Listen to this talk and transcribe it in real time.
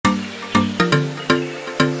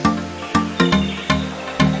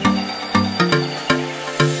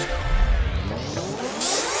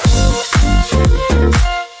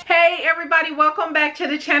to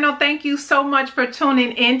the channel. Thank you so much for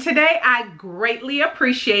tuning in today. I greatly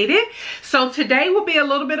appreciate it. So today will be a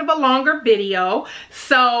little bit of a longer video.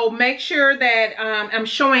 So make sure that I'm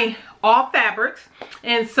showing all fabrics,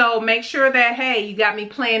 and so make sure that, hey, you got me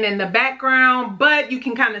playing in the background, but you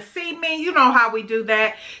can kind of see me. You know how we do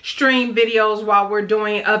that, stream videos while we're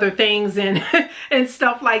doing other things and and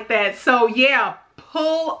stuff like that. So yeah,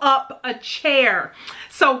 pull up a chair.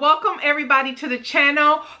 So welcome everybody to the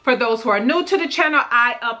channel. For those who are new to the channel,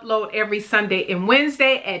 I upload every Sunday and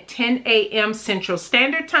Wednesday at 10 a.m. Central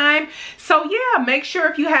Standard Time. So yeah, make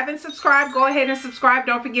sure if you haven't subscribed, go ahead and subscribe.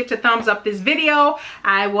 Don't forget to thumbs up this video.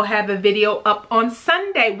 I will have a video up on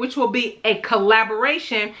Sunday, which will be a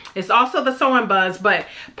collaboration. It's also the Sewing Buzz, but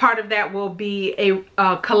part of that will be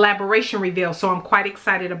a collaboration reveal. So I'm quite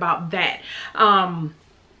excited about that. And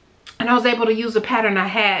I was able to use a pattern I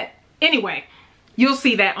had. Anyway, you'll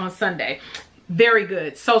see that on Sunday. Very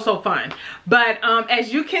good. So fun. But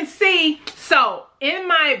as you can see, so in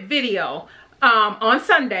my video on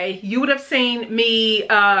Sunday, you would have seen me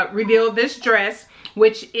reveal this dress,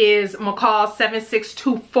 which is McCall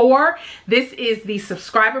 7624. This is the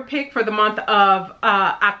subscriber pick for the month of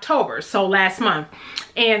October, so last month.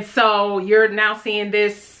 And so you're now seeing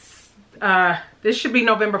this, this should be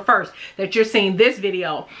November 1st that you're seeing this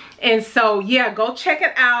video. And so yeah, go check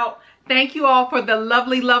it out. Thank you all for the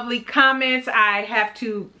lovely comments. I have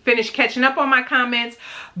to finish catching up on my comments,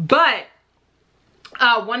 but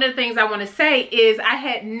one of the things I want to say is I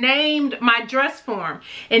had named my dress form,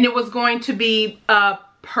 and it was going to be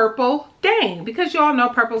Purple Dane, because you all know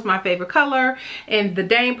purple's my favorite color, and the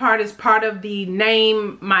Dane part is part of the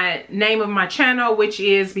name, my name of my channel, which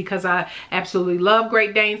is because I absolutely love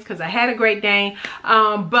Great Danes, because I had a Great Dane.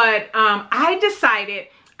 I decided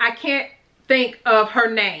I can't think of her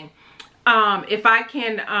name. If I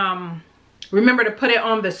can remember to put it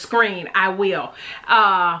on the screen, I will.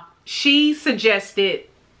 She suggested,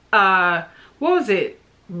 what was it?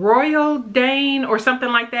 Royal Dane or something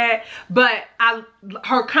like that, but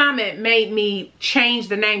her comment made me change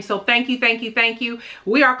the name. So thank you.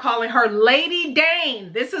 We are calling her Lady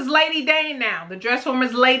Dane. This is Lady Dane now. The dress form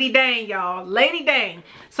is Lady Dane, y'all. Lady Dane.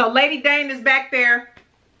 So Lady Dane is back there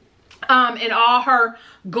in all her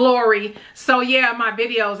glory. So yeah, my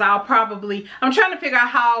videos, I'm trying to figure out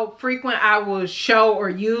how frequent I will show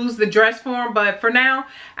or use the dress form, but for now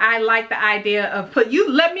I like the idea of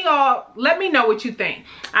let me know what you think.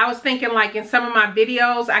 I was thinking, like, in some of my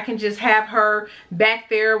videos I can just have her back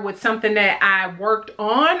there with something that I worked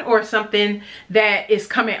on or something that is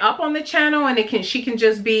coming up on the channel, and she can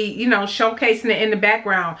just be, you know, showcasing it in the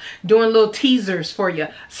background, doing little teasers for you.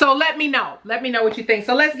 So let me know what you think.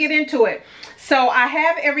 So let's get into it. So I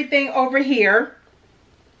have everything over here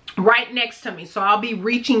right next to me, so I'll be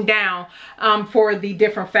reaching down for the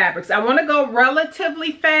different fabrics. I want to go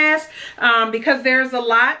relatively fast because there's a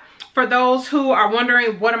lot. For those who are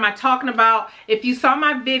wondering what am I talking about, if you saw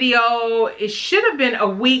my video, it should have been a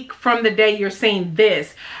week from the day you're seeing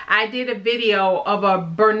this. I did a video of a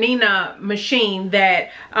Bernina machine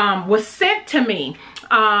that was sent to me,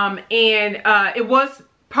 and it was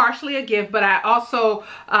partially a gift, but I also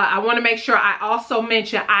I want to make sure I also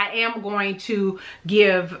mention I am going to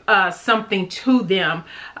give something to them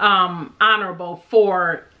honorable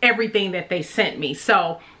for everything that they sent me.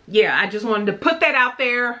 So yeah, I just wanted to put that out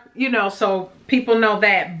there, you know, so people know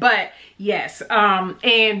that. But yes,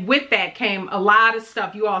 and with that came a lot of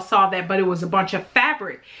stuff. You all saw that, but it was a bunch of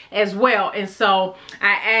fabric as well. And so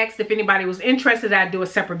I asked if anybody was interested, I'd do a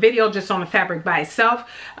separate video just on the fabric by itself,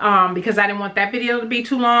 because I didn't want that video to be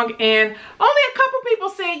too long. And only a couple people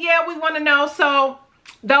said, yeah, we want to know. So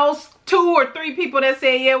those 2 or 3 people that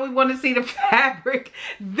said, yeah, we want to see the fabric,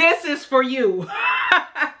 this is for you.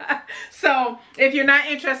 So if you're not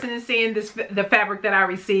interested in seeing the fabric that I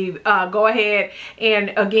received, go ahead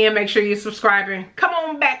and again, make sure you're subscribing. Come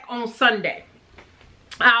on back on Sunday.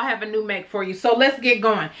 I'll have a new make for you. So let's get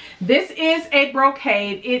going. This is a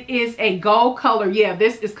brocade. It is a gold color. Yeah,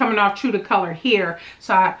 this is coming off true to color here.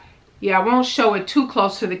 So I won't show it too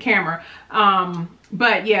close to the camera.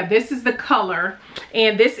 But yeah, this is the color,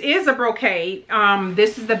 and this is a brocade.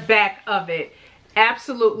 This is the back of it.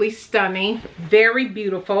 Absolutely stunning, very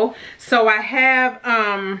beautiful. So I have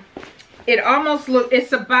it almost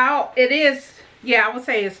yeah, I would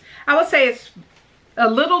say it's a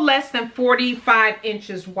little less than 45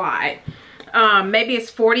 inches wide. Maybe it's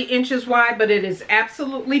 40 inches wide, but it is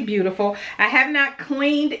absolutely beautiful. I have not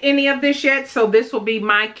cleaned any of this yet, so this will be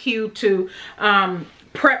my cue to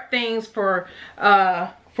prep things for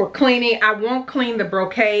cleaning. I won't clean the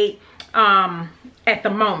brocade at the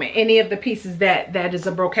moment. Any of the pieces that is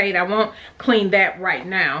a brocade, I won't clean that right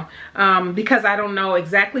now because I don't know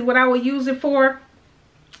exactly what I will use it for.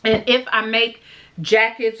 And if I make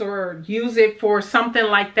jackets or use it for something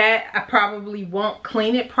like that, I probably won't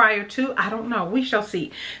clean it prior to. I don't know. We shall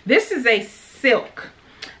see. This is a silk.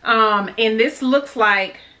 And this looks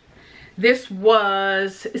like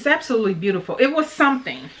it's absolutely beautiful. It was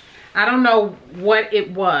something. I don't know what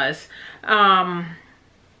it was.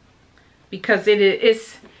 Because it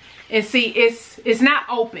is, and see, it's not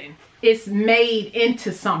open. It's made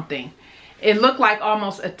into something. It looked like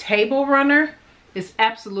almost a table runner. It's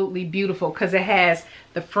absolutely beautiful because it has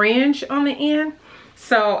the fringe on the end.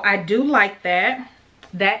 So I do like that.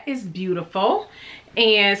 That is beautiful.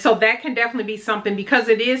 And so that can definitely be something because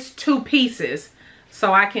it is 2 pieces.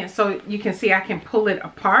 So you can see I can pull it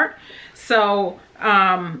apart. So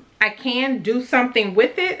I can do something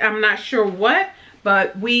with it. I'm not sure what,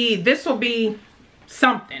 but this will be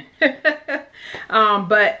something.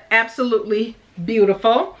 But absolutely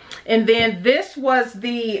beautiful. And then this was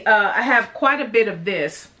the I have quite a bit of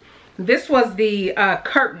this. This was the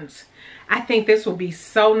curtains. I think this will be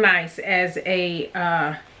so nice as a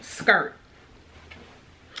skirt.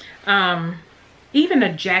 Even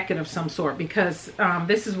a jacket of some sort, because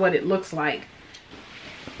this is what it looks like.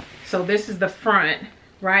 So this is the front,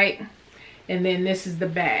 right? And then this is the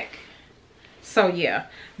back. So yeah,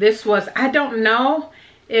 this was, I don't know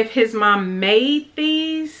if his mom made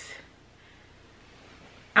these.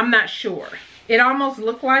 I'm not sure. It almost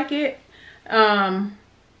looked like it. But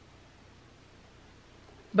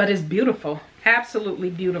it's beautiful. Absolutely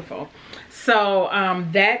beautiful. So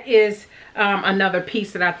that is another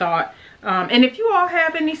piece that I thought. And if you all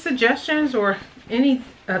have any suggestions or any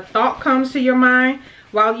thought comes to your mind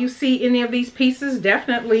while you see any of these pieces,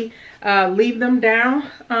 definitely leave them down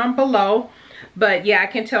below. But yeah, I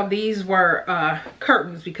can tell these were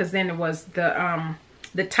curtains because then it was the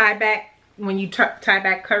tie back, when you tie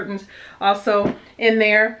back curtains also in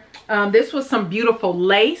there. This was some beautiful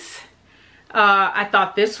lace. I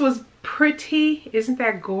thought this was pretty. Isn't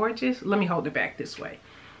that gorgeous? Let me hold it back this way.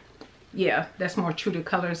 Yeah, that's more true to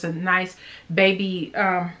colors. A nice baby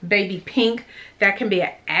pink that can be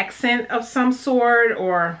an accent of some sort,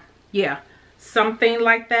 or yeah, something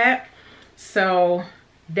like that. So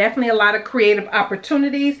definitely a lot of creative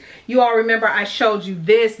opportunities. You all remember I showed you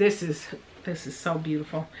this. This is so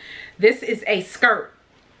beautiful. This is a skirt,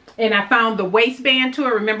 and I found the waistband to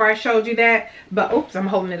it. Remember I showed you that, but oops, I'm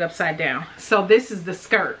holding it upside down. So this is the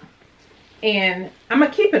skirt, and I'm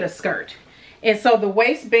gonna keep it a skirt. And so the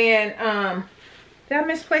waistband, did I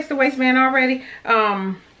misplace the waistband already?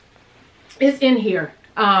 It's in here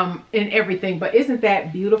and everything, but isn't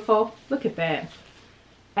that beautiful? Look at that.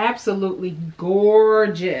 Absolutely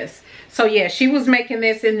gorgeous. So yeah, she was making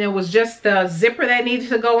this, and there was just the zipper that needed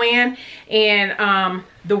to go in, and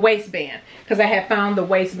the waistband, because I had found the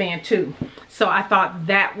waistband too. So I thought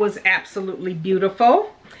that was absolutely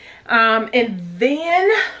beautiful. And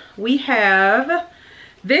then we have,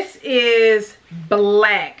 this is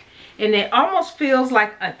black, and it almost feels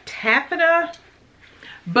like a taffeta,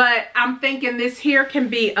 but I'm thinking this here can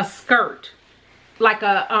be a skirt, like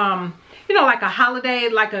a you know, like a holiday,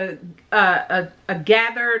 like a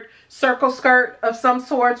gathered circle skirt of some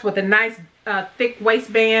sorts with a nice thick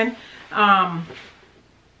waistband,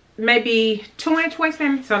 maybe 2-inch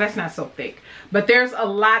waistband, so that's not so thick, but there's a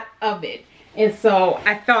lot of it. And so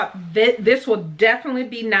I thought that this will definitely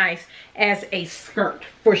be nice as a skirt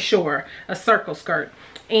for sure, a circle skirt.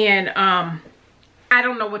 And I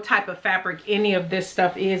don't know what type of fabric any of this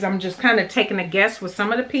stuff is. I'm just kind of taking a guess with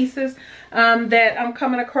some of the pieces that I'm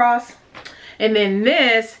coming across. And then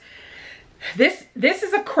this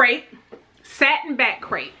is a crepe, satin back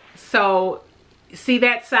crepe. So see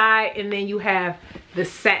that side, and then you have the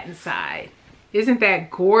satin side. Isn't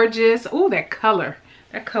that gorgeous? Oh, that color.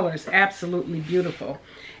 That color is absolutely beautiful.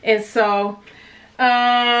 And so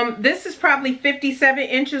this is probably 57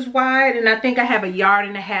 inches wide, and I think I have 1.5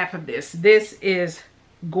 yards of this. This is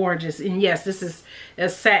gorgeous. And yes, this is a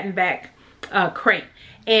satin back crepe.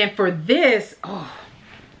 And for this, oh,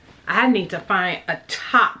 I need to find a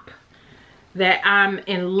top that I'm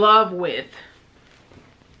in love with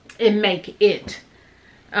and make it.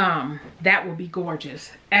 That will be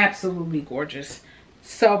gorgeous. Absolutely gorgeous.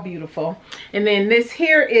 So beautiful. And then this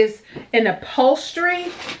here is an upholstery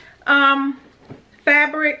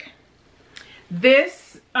fabric.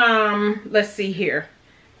 This let's see here,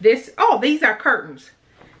 this, oh, these are curtains,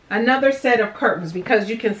 another set of curtains, because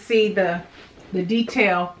you can see the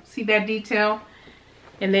detail. See that detail?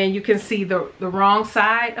 And then you can see the wrong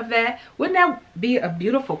side of that. Wouldn't that be a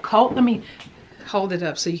beautiful coat? Let me hold it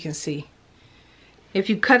up so you can see. if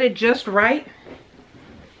you cut it just right,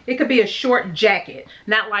 it could be a short jacket,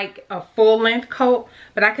 not like a full-length coat,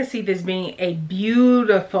 but I could see this being a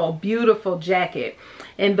beautiful, beautiful jacket.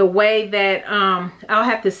 And the way that, I'll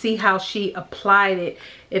have to see how she applied it,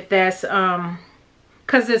 if that's,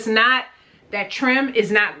 because it's not, that trim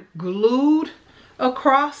is not glued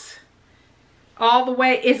across all the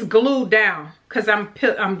way. It's glued down, because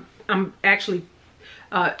I'm actually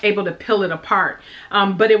able to peel it apart,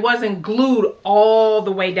 but it wasn't glued all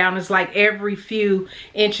the way down. It's like every few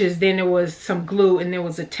inches then there was some glue and it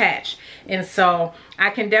was attached. And so I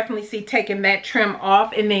can definitely see taking that trim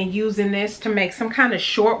off and then using this to make some kind of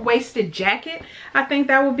short-waisted jacket. I think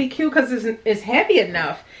that would be cute, because it's heavy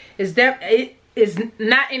enough. It is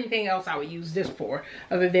not anything else I would use this for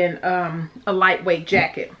other than a lightweight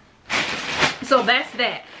jacket. So that's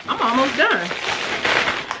that. I'm almost done.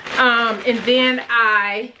 And then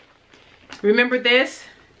I remember this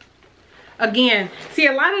again. See,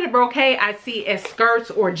 a lot of the brocade I see as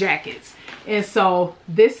skirts or jackets, and so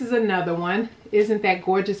this is another one. Isn't that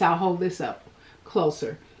gorgeous? I'll hold this up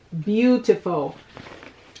closer. Beautiful,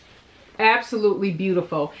 absolutely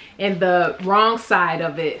beautiful. And the wrong side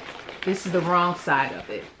of it, this is the wrong side of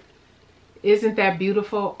it. Isn't that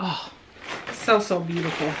beautiful? Oh, so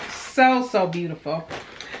beautiful, so beautiful.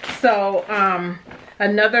 So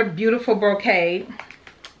another beautiful brocade.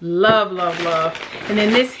 Love, love, love. And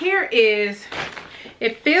then this here is,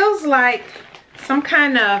 it feels like some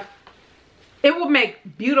kind of, it will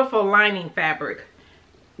make beautiful lining fabric,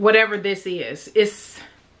 whatever this is.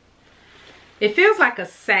 It feels like a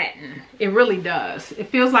satin. It really does. It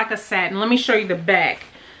feels like a satin. Let me show you the back.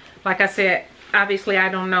 Like I said, obviously I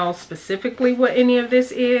don't know specifically what any of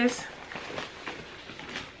this is,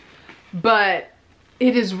 but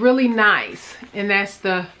it is really nice. And that's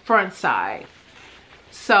the front side.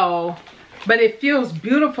 So, but it feels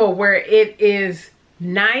beautiful where it is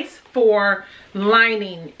nice for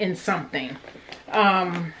lining in something.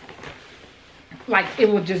 Like it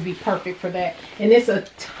would just be perfect for that. And it's a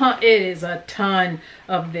ton, it is a ton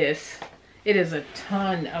of this. It is a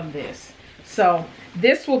ton of this. So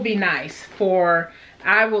this will be nice for,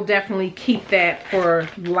 I will definitely keep that for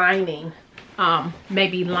lining,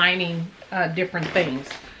 maybe lining different things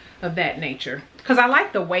of that nature, because I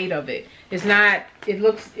like the weight of it. It's not,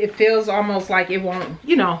 it feels almost like it won't,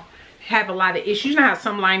 you know, have a lot of issues. You know how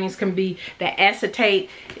some linings can be, that acetate,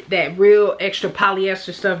 that real extra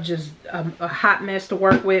polyester stuff, just a hot mess to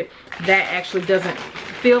work with. That actually doesn't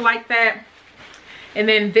feel like that. And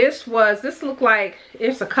then this looked like,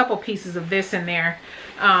 there's a couple pieces of this in there.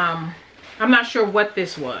 I'm not sure what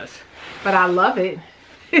this was, but I love it.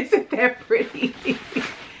 Isn't that pretty?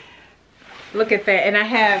 Look at that. And I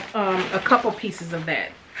have a couple pieces of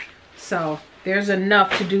that. So there's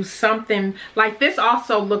enough to do something like this.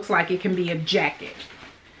 Also looks like it can be a jacket.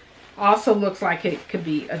 Also looks like it could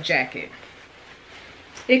be a jacket.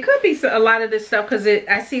 It could be a lot of this stuff, because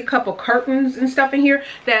I see a couple curtains and stuff in here,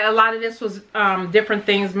 that a lot of this was different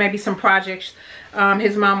things, maybe some projects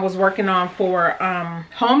his mom was working on for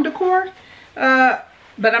home decor. But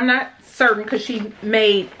I'm not certain, because she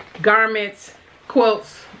made garments,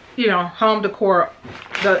 quilts, you know, home decor,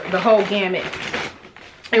 the whole gamut.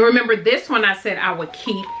 And remember, this one I said I would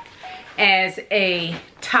keep as a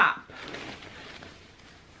top.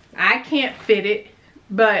 I can't fit it,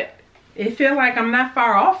 but it feels like I'm not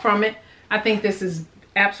far off from it. I think this is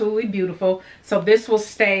absolutely beautiful. So this will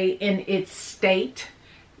stay in its state.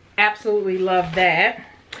 Absolutely love that.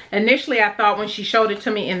 Initially, I thought when she showed it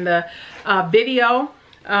to me in the video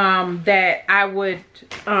that I would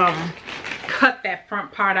cut that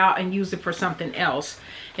front part out and use it for something else.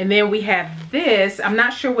 And then we have this. I'm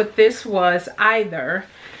not sure what this was either,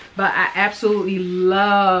 but I absolutely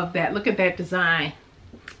love that. Look at that design.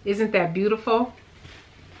 Isn't that beautiful?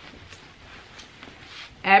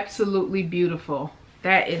 Absolutely beautiful.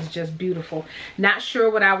 That is just beautiful. Not sure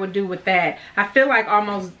what I would do with that. I feel like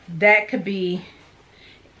almost that could be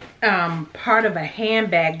part of a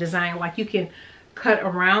handbag design. Like you can cut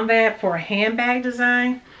around that for a handbag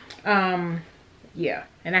design. Yeah,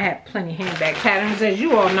 and I have plenty of handbag patterns, as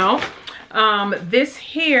you all know. This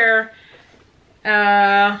here,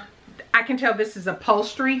 I can tell this is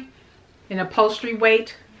upholstery, an upholstery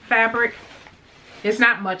weight fabric. It's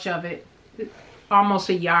not much of it, almost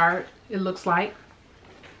a yard it looks like.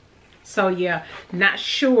 So yeah, not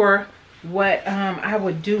sure what I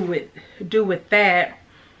would do with that.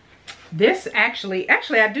 This actually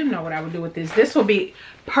I do know what I would do with this. This will be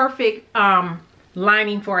perfect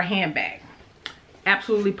lining for a handbag.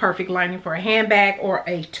 Absolutely perfect lining for a handbag or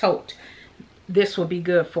a tote. This will be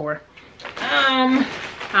good for.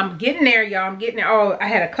 I'm getting there, y'all. I'm getting there. Oh, I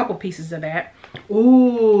had a couple pieces of that.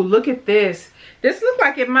 Ooh, look at this. This looked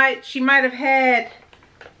like she might have had,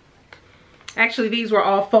 actually these were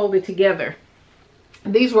all folded together.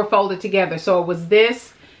 These were folded together. So it was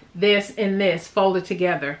this, this, and this folded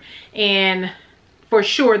together. And for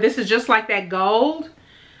sure, this is just like that gold,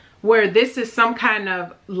 where this is some kind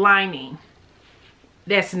of lining.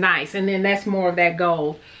 That's nice. And then that's more of that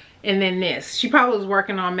gold. And then this, she probably was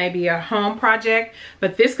working on maybe a home project,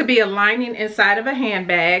 but this could be a lining inside of a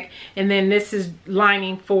handbag. And then this is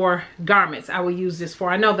lining for garments. I will use this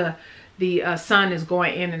for, I know the sun is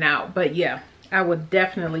going in and out, but yeah, I would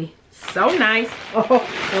definitely, so nice. Oh,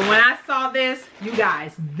 and when I saw this, you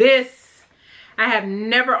guys, this, I have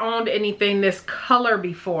never owned anything this color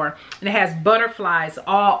before. And it has butterflies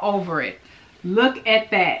all over it. Look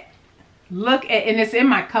at that. Look at, and it's in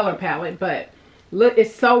my color palette, but look,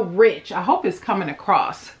 it's so rich. I hope it's coming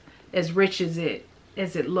across as rich as it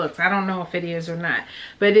looks. I don't know if it is or not,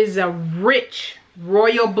 but it is a rich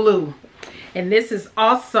royal blue. And this is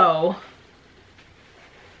also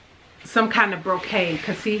some kind of brocade,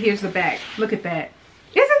 because see, here's the back. Look at that.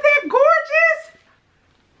 Isn't that gorgeous?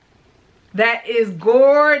 That is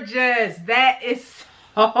gorgeous. That is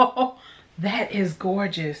so, that is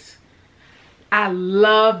gorgeous. I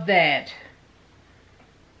love that.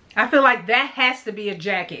 I feel like that has to be a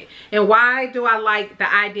jacket. And why do I like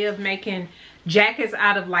the idea of making jackets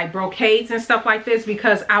out of like brocades and stuff like this?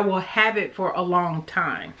 Because I will have it for a long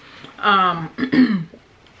time. I'm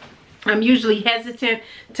usually hesitant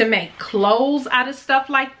to make clothes out of stuff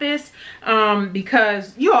like this,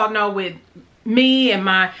 because you all know with me and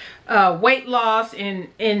my weight loss and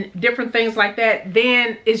different things like that,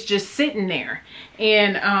 then it's just sitting there.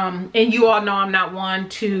 And you all know I'm not one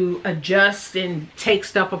to adjust and take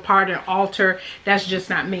stuff apart and alter. That's just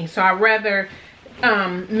not me. So I'd rather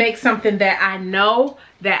make something that I know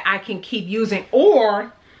that I can keep using.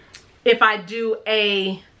 Or if I do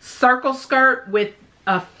a circle skirt with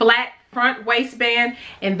a flat front waistband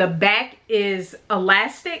and the back is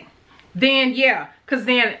elastic, then yeah, because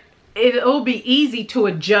then it'll be easy to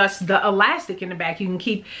adjust the elastic in the back. You can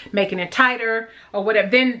keep making it tighter or whatever.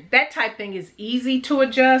 Then that type thing is easy to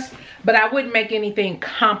adjust, but I wouldn't make anything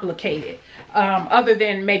complicated other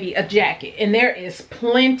than maybe a jacket. And there is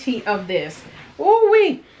plenty of this.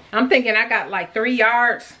 Ooh-wee. I'm thinking I got like 3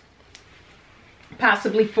 yards,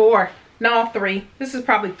 possibly 4. No, 3. This is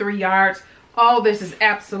probably 3 yards. Oh, this is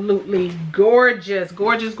absolutely gorgeous.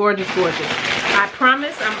 Gorgeous, gorgeous, gorgeous. I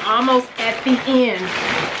promise I'm almost at the end.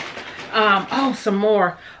 Oh, some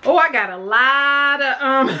more. Oh, I got a lot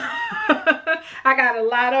of I got a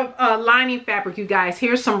lot of lining fabric, you guys.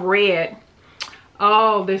 Here's some red.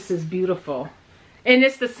 Oh, this is beautiful. And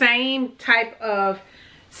it's the same type of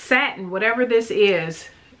satin, whatever this is.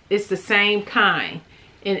 It's the same kind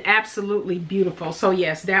and absolutely beautiful. So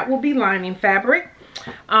yes, that will be lining fabric.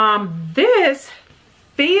 This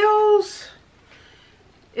feels,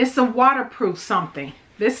 it's a waterproof something.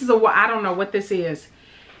 This is a, I don't know what this is.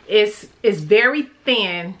 It's very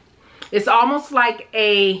thin. It's almost like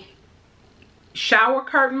a shower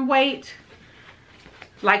curtain weight.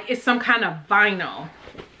 Like it's some kind of vinyl.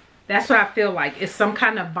 That's what I feel like. It's some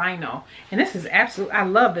kind of vinyl. And this is absolute, I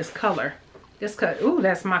love this color. This color, ooh,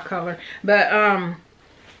 that's my color. But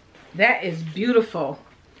that is beautiful.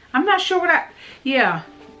 I'm not sure what yeah.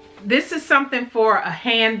 This is something for a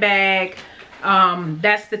handbag.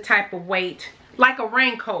 That's the type of weight. Like a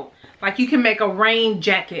raincoat. Like you can make a rain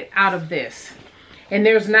jacket out of this. And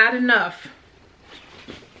there's not enough.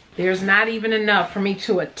 There's not even enough for me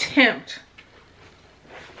to attempt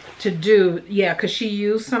to do. Yeah, because she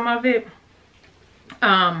used some of it.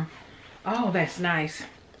 Oh, that's nice.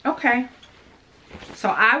 Okay. So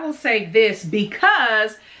I will say this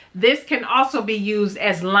because this can also be used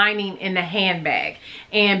as lining in the handbag.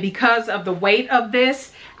 And because of the weight of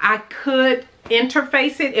this, I could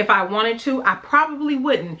interface it if I wanted to. I probably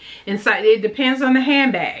wouldn't. Inside, it depends on the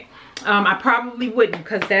handbag. I probably wouldn't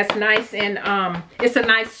because that's nice and it's a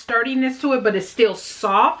nice sturdiness to it, but it's still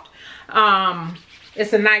soft.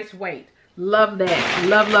 It's a nice weight. Love that.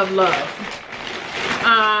 Love, love, love.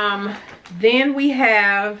 Then we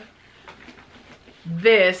have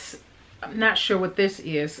this. I'm not sure what this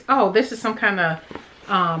is. Oh, this is some kind of,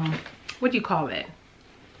 what do you call that?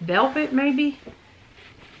 Velvet, maybe?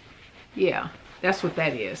 Yeah, that's what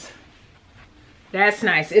that is. That's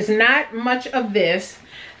nice. It's not much of this.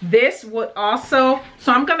 This would also,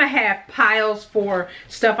 so I'm going to have piles for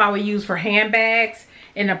stuff I would use for handbags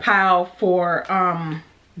and a pile for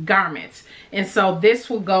garments. And so this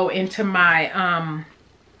will go into my,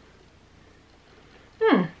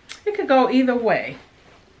 it could go either way.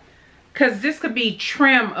 Because this could be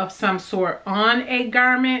trim of some sort on a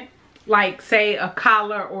garment, like say a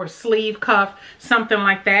collar or sleeve cuff, something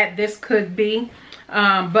like that, this could be.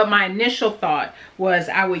 But my initial thought was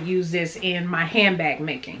I would use this in my handbag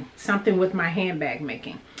making, something with my handbag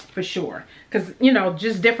making for sure. Because, you know,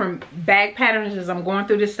 just different bag patterns as I'm going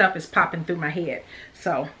through this stuff is popping through my head.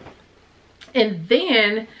 So, and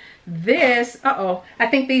then this, I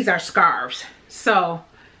think these are scarves. So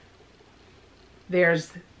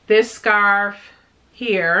there's this scarf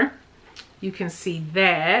here. You can see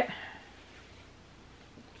that.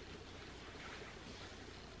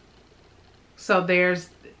 So there's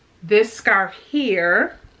this scarf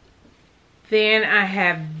here. Then I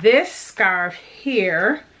have this scarf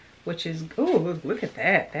here, which is, oh, look at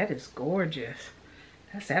that. That is gorgeous.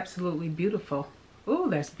 That's absolutely beautiful. Oh,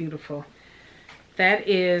 that's beautiful. That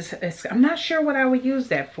is, I'm not sure what I would use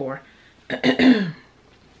that for. And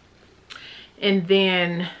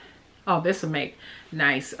then, oh, this will make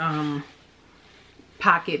nice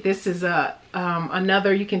pocket. This is a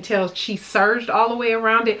another, you can tell she serged all the way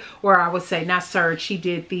around it, or I would say not serged, she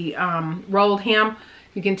did the rolled hem.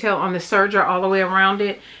 You can tell on the serger all the way around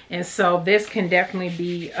it. And so this can definitely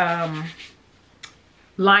be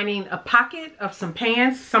lining a pocket of some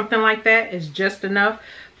pants, something like that is just enough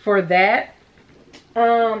for that.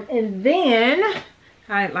 And then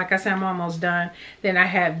like I said, I'm almost done. Then I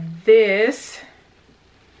have this,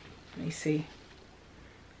 let me see,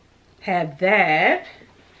 have that.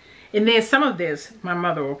 And then some of this my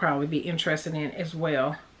mother will probably be interested in as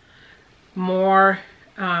well. More,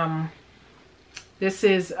 this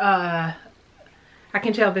is, I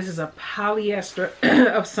can tell this is a polyester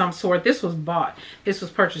of some sort. This was bought, this was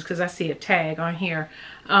purchased because I see a tag on here.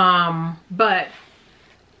 But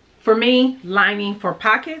for me, lining for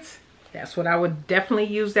pockets, that's what I would definitely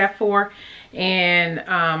use that for.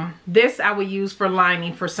 And this I would use for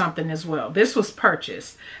lining for something as well. This was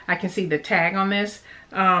purchased. I can see the tag on this.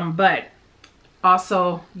 But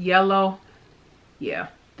also yellow. Yeah,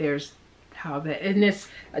 there's how that, and it's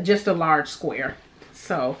just a large square.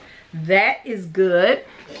 So that is good.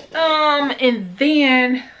 And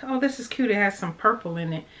then, oh, this is cute. It has some purple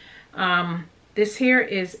in it. This here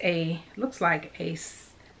is a, looks like a,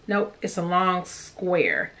 nope, it's a long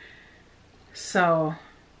square. So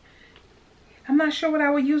I'm not sure what I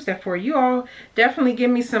would use that for. You all definitely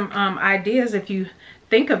give me some ideas if you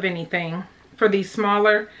think of anything for these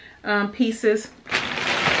smaller pieces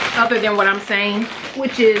other than what I'm saying,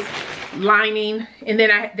 which is lining. And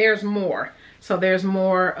then there's more. So there's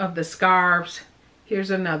more of the scarves.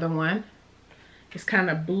 Here's another one. It's kind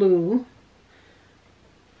of blue.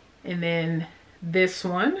 And then this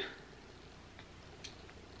one,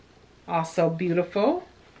 also beautiful.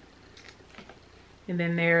 And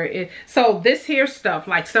then there is, so this here stuff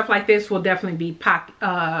like this will definitely be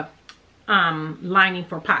lining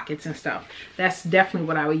for pockets and stuff. That's definitely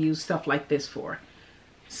what I would use stuff like this for.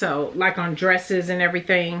 So like on dresses and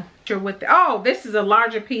everything. Oh, this is a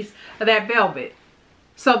larger piece of that velvet.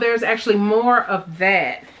 So there's actually more of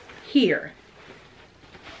that here.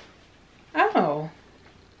 Oh,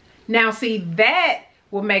 now see, that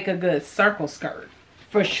will make a good circle skirt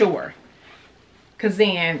for sure. Because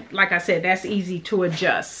then, like I said, that's easy to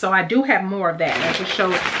adjust. So I do have more of that. I just show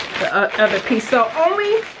the other piece. So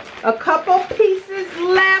only a couple pieces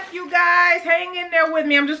left, you guys. Hang in there with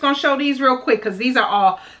me. I'm just going to show these real quick because these are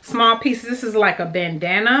all small pieces. This is like a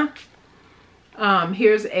bandana.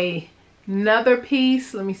 Here's another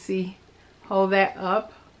piece. Let me see. Hold that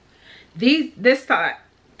up. This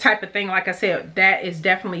type of thing, like I said, that is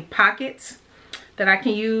definitely pockets that I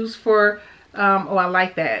can use for, oh, I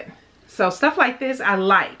like that. So stuff like this I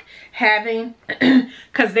like having,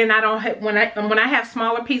 because then I don't have, when I have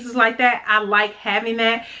smaller pieces like that, I like having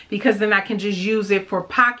that because then I can just use it for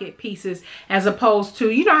pocket pieces as opposed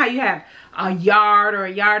to, you know how you have a yard or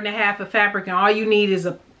a yard and a half of fabric and all you need is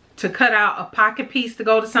to cut out a pocket piece to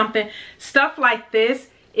go to something. Stuff like this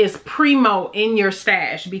is primo in your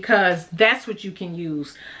stash because that's what you can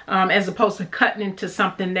use, as opposed to cutting into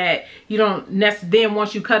something that you don't necessarily, then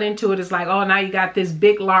once you cut into it, it's like, oh, now you got this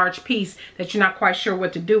big large piece that you're not quite sure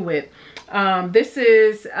what to do with. This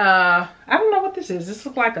is I don't know what this is. This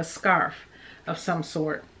looks like a scarf of some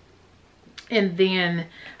sort. And then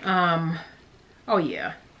oh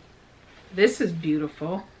yeah, this is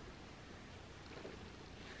beautiful.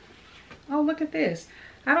 Oh, look at this.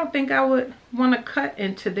 I don't think I would want to cut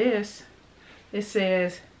into this. It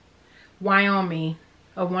says, Wyoming,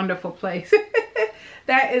 a wonderful place.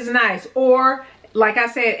 That is nice. Or, like I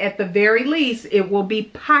said, at the very least, it will be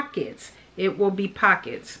pockets. It will be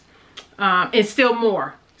pockets. And still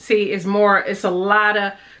more. See, it's more, it's a lot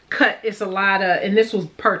of cut. It's a lot of, and this was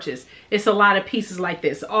purchased. It's a lot of pieces like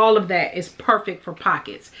this. All of that is perfect for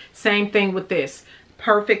pockets. Same thing with this.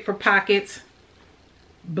 Perfect for pockets.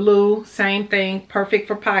 Blue, same thing. Perfect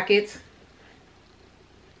for pockets.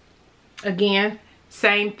 Again,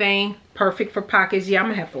 same thing. Perfect for pockets. Yeah, I'm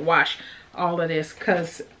going to have to wash all of this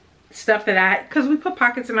because stuff that because we put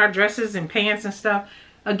pockets in our dresses and pants and stuff.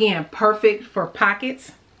 Again, perfect for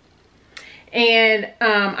pockets. And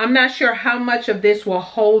I'm not sure how much of this will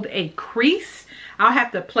hold a crease. I'll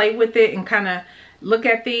have to play with it and kind of look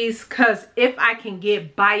at these, because if I can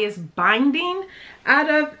get bias binding out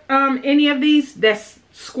of any of these that's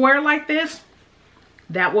square like this,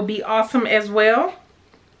 that will be awesome as well.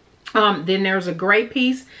 Then there's a gray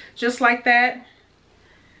piece just like that.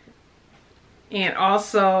 And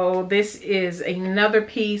also this is another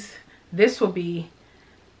piece. This will be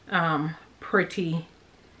pretty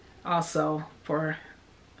also for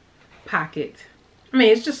pocket. I mean,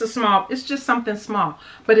 it's just a small, it's just something small,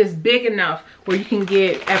 but it's big enough where you can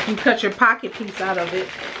get, after you cut your pocket piece out of it,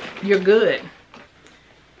 you're good.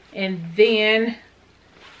 And then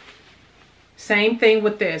same thing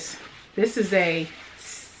with this. This is a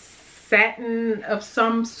satin of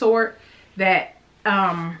some sort that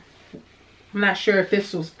I'm not sure if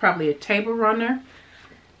this was probably a table runner,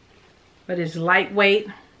 but it's lightweight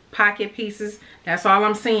pocket pieces. That's all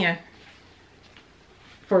I'm seeing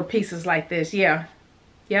for pieces like this. Yeah,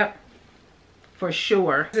 yep, for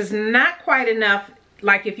sure. It's not quite enough.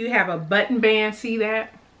 Like if you have a button band, see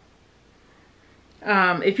that?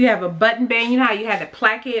 If you have a button band, you know how you had a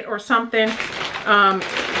placket or something.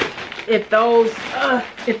 If those,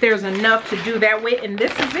 if there's enough to do that with, and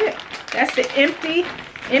this is it. That's the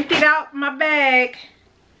emptied out my bag.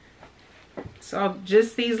 So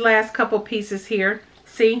just these last couple pieces here.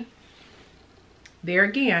 See? There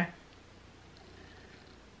again.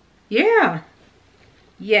 Yeah.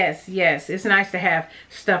 Yes, yes. It's nice to have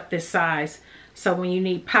stuff this size. So when you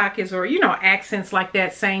need pockets or, you know, accents like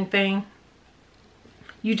that, same thing.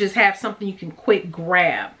 You just have something you can quick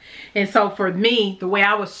grab. And so for me, the way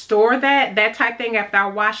I would store that type thing after I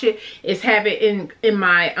wash it is have it in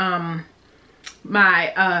my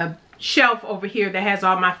my shelf over here that has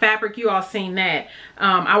all my fabric. You all seen that.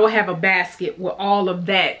 I will have a basket with all of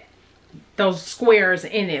that, those squares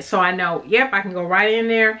in it, so I know, yep, I can go right in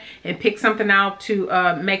there and pick something out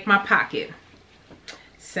to make my pocket.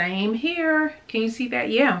 Same here. Can you see that?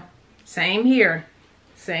 Yeah, same here,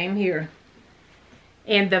 same here.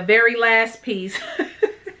 And the very last piece,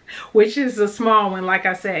 which is a small one, like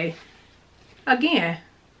I say, again,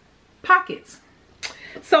 pockets.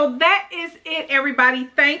 So that is it, everybody.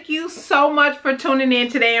 Thank you so much for tuning in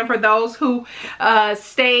today, and for those who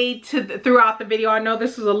stayed throughout the video. I know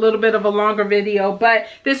this was a little bit of a longer video, but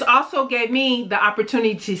this also gave me the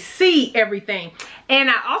opportunity to see everything. And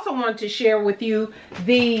I also wanted to share with you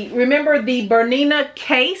remember the Bernina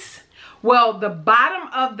case? Well, the bottom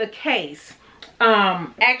of the case,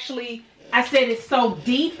 actually, I said it's so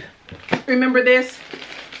deep. Remember this?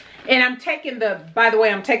 And I'm taking by the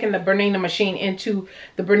way, I'm taking the Bernina machine into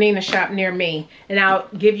the Bernina shop near me, and I'll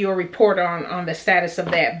give you a report on the status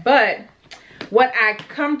of that. But what I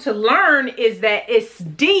come to learn is that it's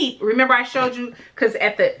deep. Remember I showed you, because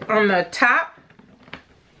on the top,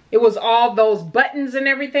 it was all those buttons and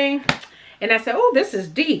everything. And I said, oh, this is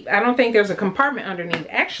deep. I don't think there's a compartment underneath.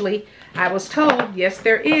 Actually, I was told, yes,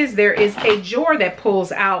 there is. There is a drawer that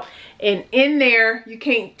pulls out. And in there, you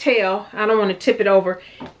can't tell. I don't want to tip it over.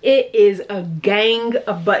 It is a gang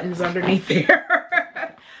of buttons underneath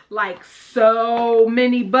there. Like so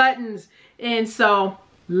many buttons. And so,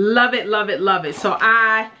 love it, love it, love it. So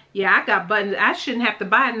yeah, I got buttons. I shouldn't have to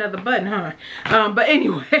buy another button, huh? But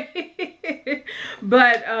anyway.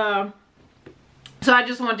 But, so I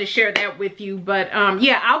just wanted to share that with you. But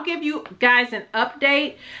yeah, I'll give you guys an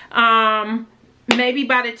update. Maybe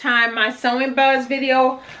by the time my Sewing Buzz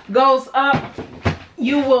video goes up,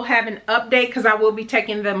 you will have an update, because I will be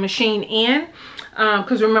taking the machine in.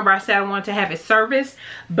 Because remember I said I wanted to have it serviced.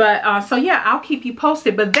 But so yeah, I'll keep you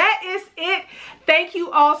posted. But that is it. Thank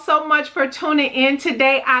you all so much for tuning in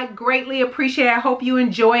today. I greatly appreciate it. I hope you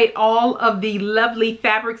enjoyed all of the lovely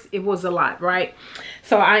fabrics. It was a lot, right?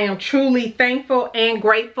 So I am truly thankful and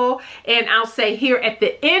grateful. And I'll say here at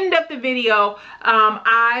the end of the video,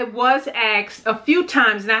 I was asked a few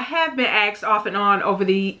times, and I have been asked off and on over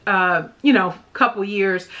the you know, couple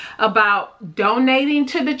years about donating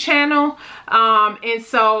to the channel. And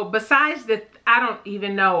so besides I don't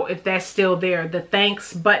even know if that's still there, the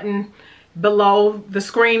thanks button. below the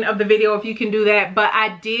screen of the video if you can do that. But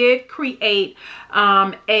I did create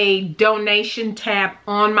a donation tab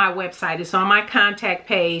on my website. It's on my contact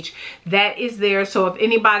page. That is there. So if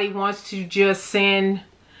anybody wants to just send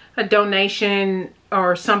a donation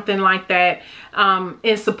or something like that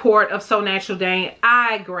in support of SewNaturalDane,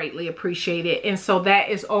 I greatly appreciate it. And so that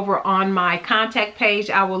is over on my contact page.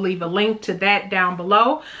 I will leave a link to that down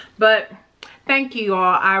below. But thank you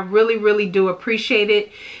all. I really, really do appreciate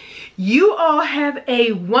it. You all have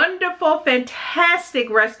a wonderful, fantastic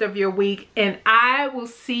rest of your week, and I will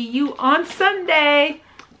see you on Sunday.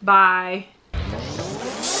 Bye.